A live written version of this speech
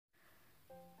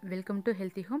Welcome to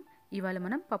healthy home. ఇవాళ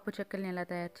మనం పప్పు చెక్కల్ని ఎలా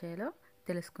తయారు చేయాలో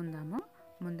తెలుసుకుందాము.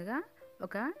 ముందుగా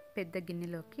ఒక పెద్ద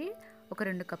గిన్నెలోకి ఒక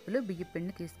 2 కప్పులు బియ్యం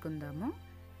పిండి తీసుకుందాము.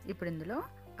 ఇప్పుడు ఇందులో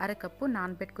అరకప్పు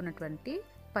నానబెట్టుకున్నటువంటి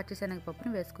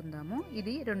పచ్చిశనగపప్పును వేసుకుందాము.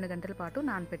 ఇది 2 గంటల పాటు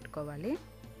నానబెట్టుకోవాలి.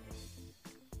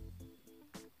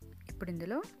 ఇప్పుడు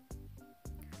ఇందులో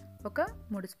ఒక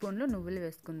 3 స్పూన్లు నువ్వులు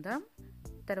వేసుకుందాం.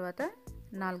 తర్వాత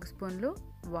 4 స్పూన్లు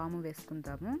వాము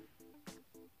వేసుకుందాము.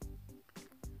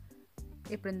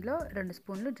 ఇప్పుడు ఇందులో 2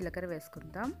 స్పూన్లు జీలకర్ర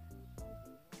వేసుకుందాం.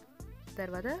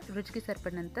 తర్వాత రుచికి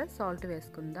సరిపడినంత సాల్ట్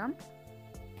వేసుకుందాం.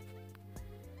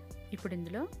 ఇప్పుడు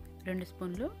ఇందులో 2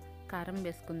 స్పూన్లు కారం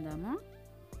వేసుకుందాము.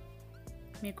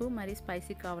 మీకు మరీ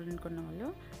స్పైసీ కావాలనుకున్న వాళ్ళు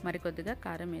మరికొద్దిగా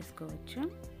కారం వేసుకోవచ్చు.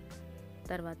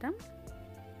 తర్వాత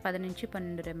 10 నుంచి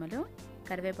 12 రెమ్మలు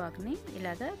కరివేపాకుని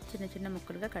ఇలాగా చిన్న చిన్న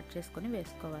ముక్కలుగా కట్ చేసుకొని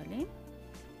వేసుకోవాలి.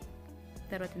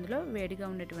 తర్వాత ఇందులో వేడిగా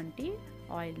ఉన్నటువంటి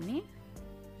ఆయిల్ని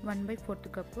 1/4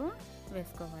 కప్పు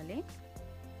వేసుకోవాలి.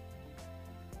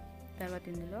 తర్వాత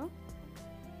ఇందులో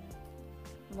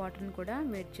వాటర్ని కూడా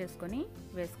వేడి చేసుకొని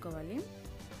వేసుకోవాలి.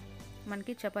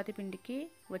 మనకి చపాతీ పిండికి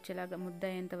వచ్చేలాగా ముద్ద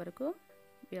అయ్యేంత వరకు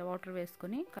వాటర్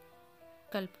వేసుకొని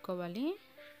కలుపుకోవాలి.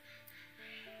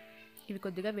 ఇవి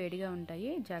కొద్దిగా వేడిగా ఉంటాయి,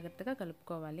 జాగ్రత్తగా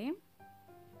కలుపుకోవాలి.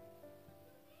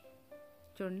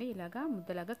 చూడండి, ఇలాగా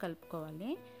ముద్దలాగా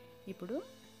కలుపుకోవాలి. ఇప్పుడు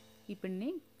ఈ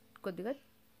పిండిని కొద్దిగా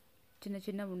చిన్న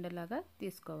చిన్న ఉండలాగా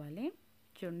తీసుకోవాలి.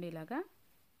 చూడండి, ఇలాగా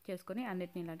చేసుకొని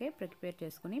అన్నిటిని ఇలాగే ప్రిపేర్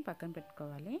చేసుకొని పక్కన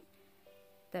పెట్టుకోవాలి.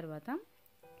 తర్వాత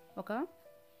ఒక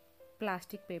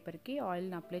ప్లాస్టిక్ పేపర్కి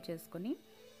ఆయిల్ని అప్లై చేసుకొని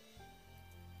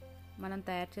మనం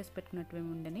తయారు చేసి పెట్టుకున్నటువంటి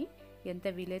ఉండని ఎంత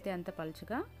వీలైతే అంత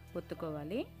పలుచగా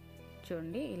ఒత్తుకోవాలి.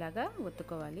 చూడండి, ఇలాగా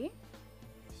ఒత్తుకోవాలి.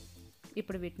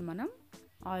 ఇప్పుడు వీటిని మనం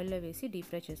ఆయిల్లో వేసి డీప్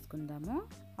ఫ్రై చేసుకుందాము.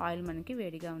 ఆయిల్ మనకి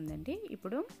వేడిగా ఉందండి.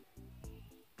 ఇప్పుడు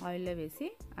ఆయిల్లో వేసి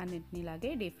అన్నింటినీ ఇలాగే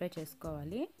డీప్ ఫ్రై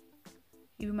చేసుకోవాలి.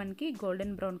 ఇవి మనకి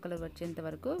గోల్డెన్ బ్రౌన్ కలర్ వచ్చేంత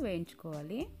వరకు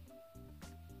వేయించుకోవాలి.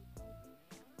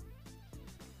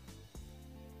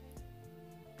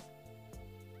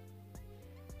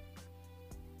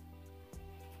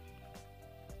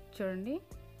 చూడండి,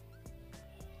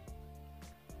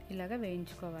 ఇలాగా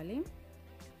వేయించుకోవాలి.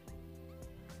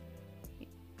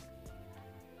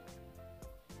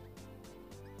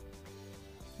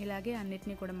 ఇలాగే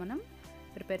అన్నిటినీ కూడా మనం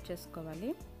ప్రిపేర్ చేసుకోవాలి.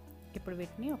 ఇప్పుడు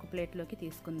వీటిని ఒక ప్లేట్లోకి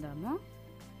తీసుకుందాము.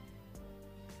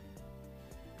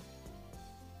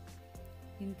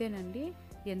 ఇంతేనండి,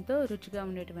 ఎంతో రుచిగా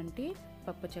ఉండేటువంటి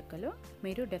పప్పు చెక్కలు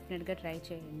మీరు డెఫినెట్గా ట్రై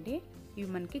చేయండి. ఇవి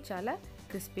మనకి చాలా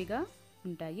క్రిస్పీగా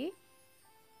ఉంటాయి.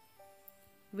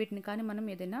 వీటిని కానీ మనం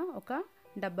ఏదైనా ఒక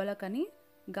డబ్బాలో కానీ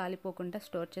గాలిపోకుండా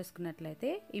స్టోర్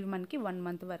చేసుకున్నట్లయితే ఇవి మనకి 1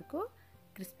 మంత్ వరకు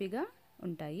క్రిస్పీగా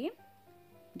ఉంటాయి.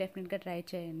 డెఫినెట్గా ట్రై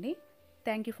చేయండి.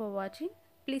 Thank you for watching.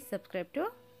 Please subscribe to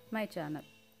my channel.